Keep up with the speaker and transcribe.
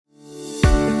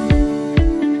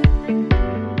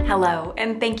Hello,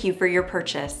 and thank you for your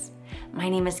purchase. My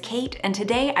name is Kate, and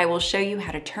today I will show you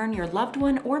how to turn your loved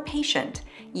one or patient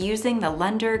using the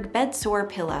Lunderg Bed Sore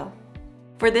Pillow.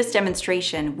 For this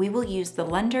demonstration, we will use the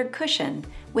Lunderg cushion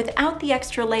without the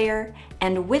extra layer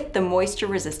and with the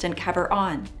moisture-resistant cover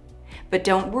on. But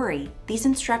don't worry, these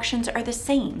instructions are the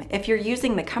same if you're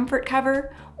using the comfort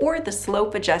cover or the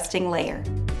slope-adjusting layer.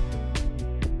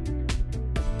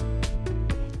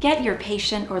 Get your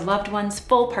patient or loved one's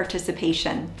full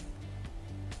participation.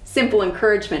 Simple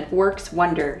encouragement works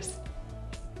wonders.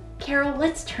 Carol,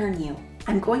 let's turn you.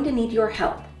 I'm going to need your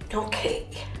help. Okay.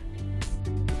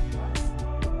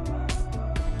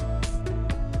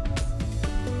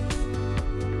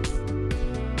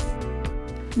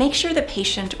 Make sure the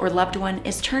patient or loved one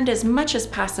is turned as much as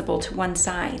possible to one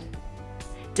side.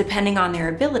 Depending on their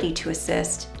ability to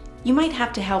assist, you might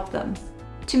have to help them.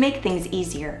 To make things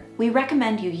easier, we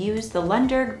recommend you use the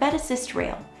Lunderg Bed Assist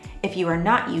Rail if you are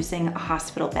not using a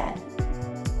hospital bed.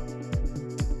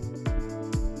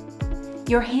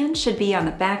 Your hand should be on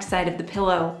the back side of the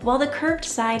pillow while the curved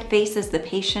side faces the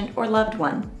patient or loved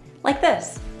one, like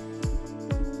this.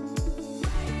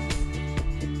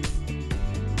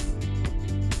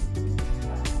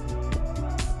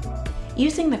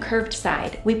 Using the curved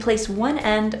side, we place one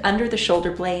end under the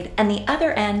shoulder blade and the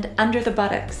other end under the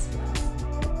buttocks.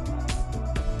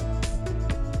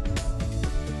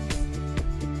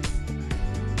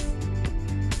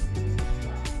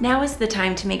 Now is the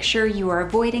time to make sure you are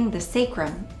avoiding the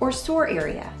sacrum or sore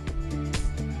area.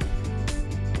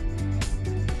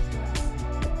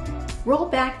 Roll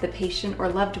back the patient or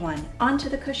loved one onto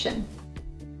the cushion.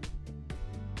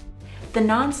 The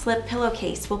non-slip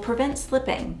pillowcase will prevent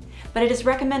slipping, but it is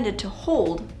recommended to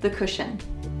hold the cushion.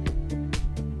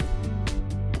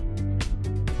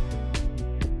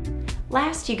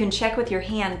 Last, you can check with your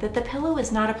hand that the pillow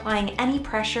is not applying any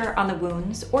pressure on the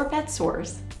wounds or bed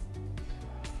sores.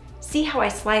 See how I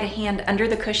slide a hand under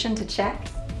the cushion to check?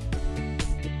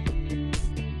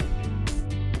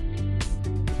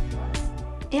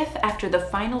 If after the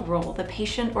final roll the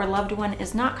patient or loved one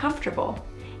is not comfortable,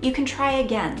 you can try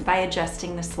again by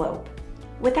adjusting the slope.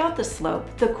 Without the slope,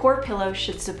 the core pillow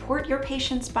should support your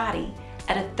patient's body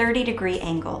at a 30-degree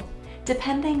angle,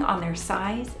 depending on their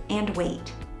size and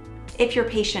weight. If your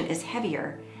patient is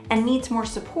heavier and needs more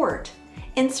support,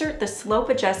 insert the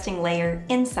slope-adjusting layer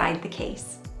inside the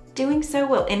case. Doing so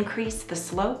will increase the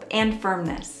slope and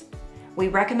firmness. We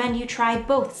recommend you try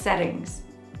both settings.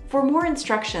 For more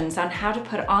instructions on how to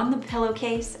put on the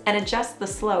pillowcase and adjust the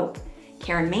slope,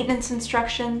 care and maintenance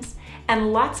instructions,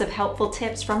 and lots of helpful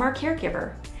tips from our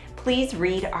caregiver, please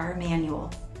read our manual.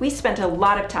 We spent a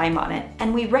lot of time on it,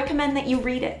 and we recommend that you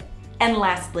read it. And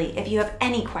lastly, if you have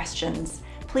any questions,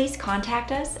 please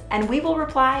contact us and we will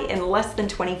reply in less than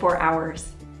 24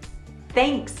 hours.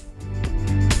 Thanks!